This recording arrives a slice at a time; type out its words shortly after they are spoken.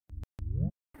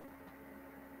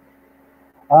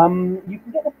You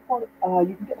can get the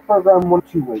program 1 or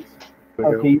 2 ways.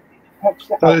 Okay.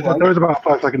 So there is about a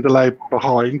 5-second delay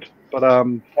behind, but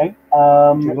okay. If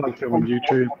you like it on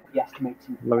YouTube,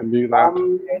 let me mute that.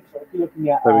 Okay, so if you're looking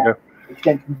at there we go.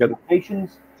 extensions and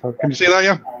applications. So can you see that?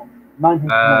 Yeah.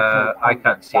 I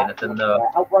can't see anything though.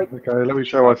 Okay, let me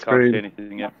show my screen. Can't see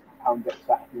anything yet.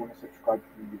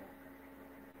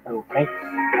 Okay,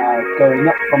 going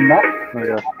up from that. There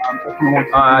you go. If you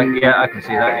want to yeah, I can see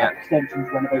that. Yeah. Extensions,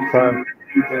 renovation,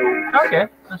 Okay,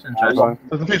 that's interesting.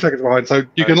 There's a few seconds behind, so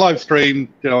you can live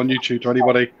stream, on YouTube to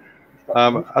anybody.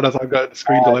 And as I've got the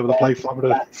screens all over the place, I'm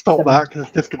going to stop that because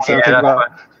it's disconcerting.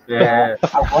 Yeah.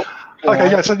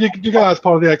 Okay, yeah. So you go as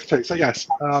part of the XT. So yes,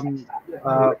 all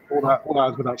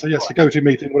that is with that. So yes, the go-to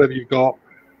meeting, whatever you've got,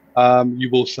 you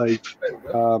will save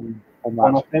on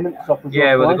that.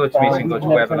 Yeah, well, the go-to-meeting,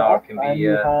 go-to-webinar can be.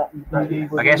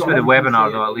 I guess with a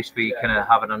webinar, though, at least we kind of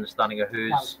have an understanding of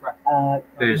who's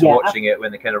watching it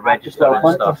when they kind of register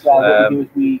and stuff. Yeah,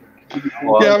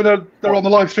 I mean, they're on the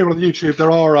live stream on the YouTube.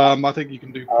 There are, I think you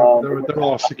can do. There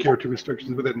are security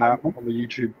restrictions within that on the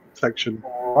YouTube section.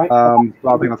 I think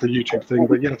that's a YouTube thing,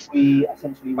 but yes,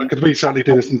 because we certainly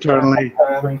do this internally.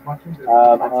 We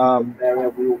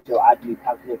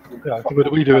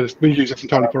use this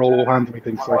internally for all hands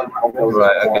meetings. So.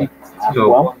 Right. Okay.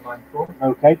 Cool.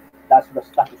 Okay.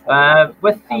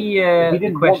 With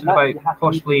the question about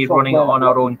possibly running it on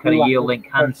our own kind of Year-Link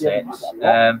handsets,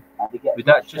 would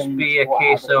that just be a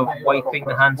case of wiping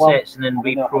the handsets and then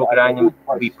reprogramming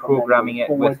it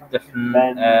with different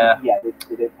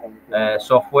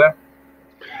software?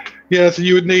 Yeah, so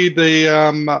you would need the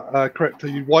correct. So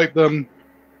you wipe them,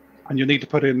 and you need to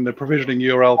put in the provisioning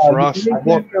URL for us.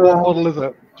 What model is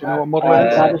it? Do you know what model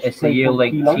it is? It's the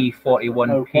Year-Link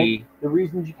T41P. The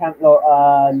reasons you can't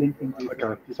link into.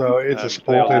 Okay, so it's a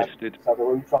supported.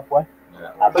 software.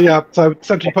 Yeah, so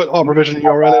essentially put our provisioning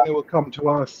URL in, it will come to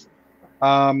us.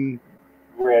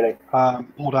 Really?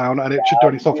 Pull down, and it should do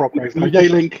any software upgrades. Now,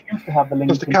 Year-Link,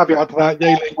 just a caveat to that,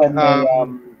 Year-Link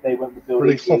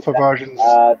release software versions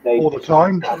all the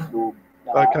time.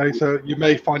 Okay, so you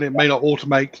may find it may not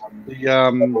automate the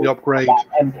upgrade,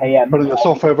 but in the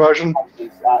software version,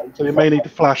 so you may need to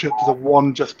flash it to the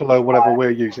one just below whatever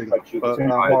we're using. But it will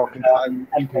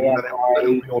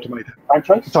be automated.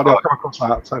 So I'll come across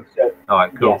that. So. All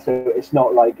right, cool. Yeah, so it's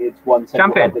not like it's one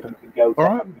champion. That you can go to.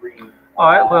 All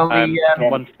right. Well,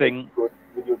 one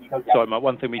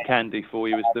thing we can do for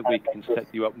you is that we can set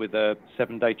you up with a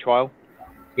 7-day trial.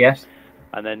 Yes.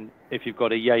 And then if you've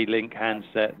got a Year-Link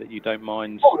handset that you don't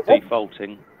mind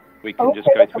defaulting, we can just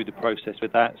go through the process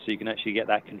with that, so you can actually get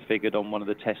that configured on one of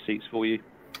the test seats for you.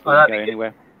 Go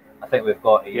anywhere. I think we've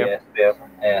got spare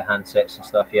handsets and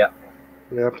stuff. Yeah.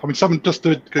 Yeah, I mean, some of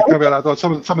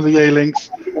the Year-Links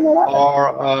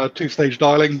are 2-stage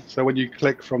dialing. So when you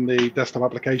click from the desktop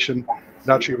application, it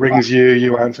actually rings you,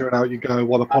 you answer, and out you go.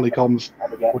 While the Polycoms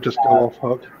will just go off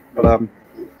hook. But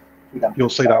you'll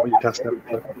see that when you test it.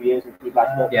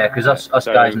 Yeah, because us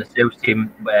guys in the sales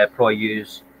team probably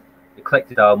use the click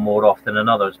to dial more often than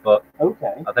others, but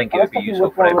I think it would be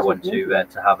useful for everyone to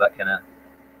have that kind of.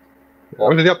 I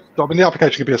mean, the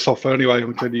application can be a software anyway,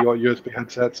 including your USB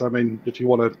headsets. I mean, if you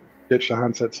want to ditch the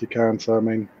handsets, you can. So I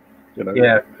mean,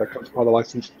 that comes part of the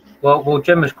license. Well,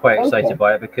 Jim was quite excited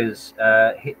by it because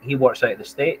he works out of the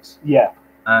States. Yeah.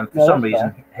 And for some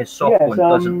reason, his soft one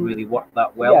doesn't really work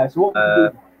that well.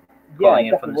 Calling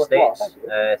in from the States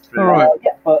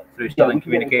through Sterling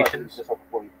Communications.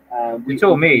 He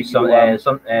told me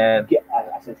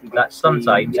that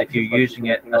sometimes if you're using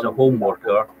it as a home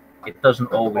worker, it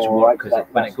doesn't always work because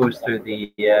when it goes through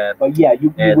the router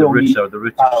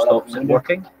stops it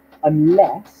working.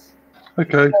 Unless.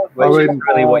 Okay. Which isn't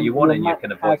really what you want in your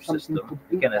kind of voice system.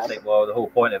 You kind of think, well, the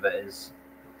whole point of it is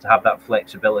to have that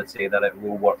flexibility that it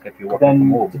will work if you're working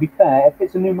from home. To be fair, if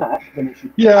it's a new Mac, then it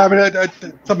should. Yeah, I mean,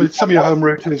 some of your home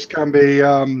routers can be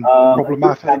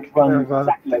problematic.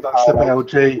 That's the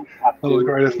LG, not the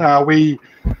greatest. Now we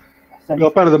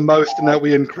got better than most in that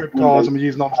we encrypt ours and we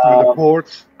use non-standard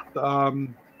ports. So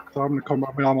I'm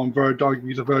on Verge. I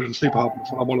use a version Superhub,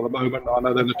 so I'm on at the moment. I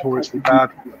know they're notoriously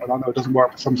bad, and I know it doesn't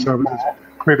work for some services.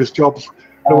 Previous jobs,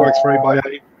 it works for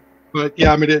 8x8. But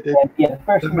yeah, I mean, it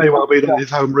may well be that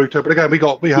it's home router. But again,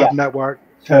 we have network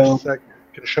tests that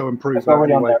can show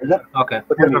improvement anyway. Okay.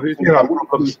 But if you have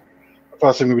problems, the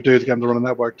first thing we would do is again to run a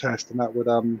network test, and that would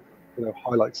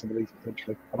highlight some of these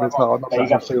potentially. I mean, I'm not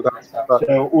saying that. But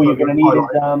so all you're going to need is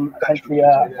essentially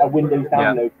a Windows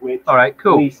download, which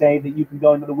we say that you can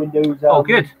go into the Windows.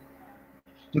 Good.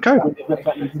 Okay.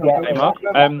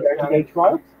 Hey,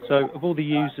 Mark. So of all the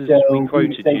users we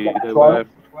quoted you, there were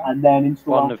and then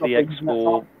install one of the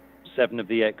X4, 7 of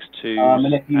the X2s,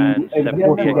 and 7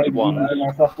 of the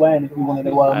X1s. Software, and if you wanted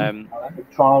to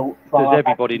does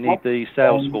everybody need the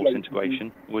Salesforce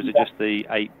integration, or is it just the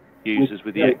 8 users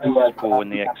with the X4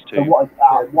 and the X2? So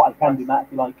what I can do, Matt,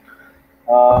 if you like.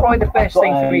 Probably the best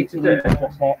thing for me to do.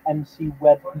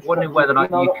 Wondering whether or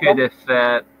not you could, if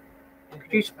could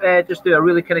you just do a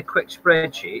really kind of quick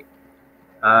spreadsheet,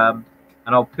 and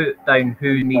I'll put down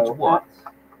who needs what,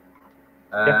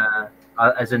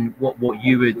 as in what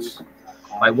you would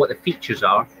like, what the features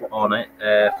are on it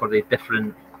for the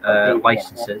different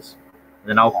licenses. And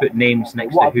then I'll put names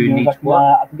next to who needs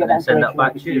what, and then send that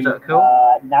back to you. Is that cool?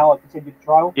 Now I can send you the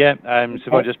trial. Yeah, so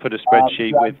if I just put a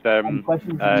spreadsheet with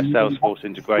Salesforce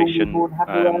integration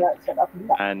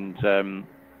and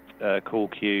call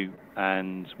queue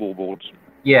and wallboards.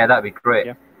 Yeah, that'd be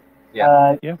great.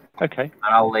 Yeah, okay. And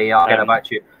I'll get it back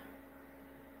to you.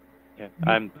 Yeah.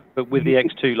 But with the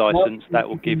X2 license, that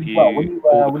will give you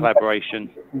all the collaboration,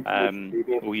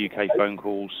 all UK phone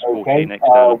calls, 14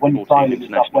 external, 14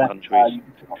 international countries,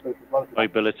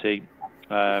 mobility,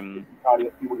 and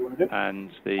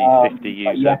the 50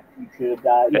 user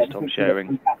desktop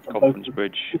sharing, conference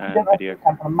bridge, and video.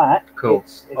 Cool.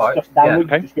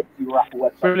 Okay.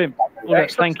 Brilliant. Well,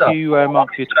 thank you, Mark,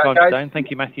 for your time today, and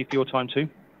thank you, Matthew, for your time too.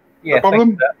 Yeah, no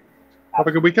problem. Have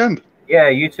a good weekend. Yeah,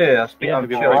 you too. I'll speak to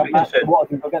you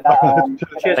soon.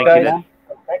 Cheers, guys.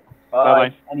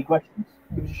 Bye-bye. Any questions?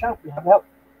 Give us a shout. We have help.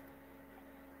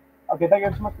 Okay, thank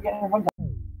you so much for getting in contact.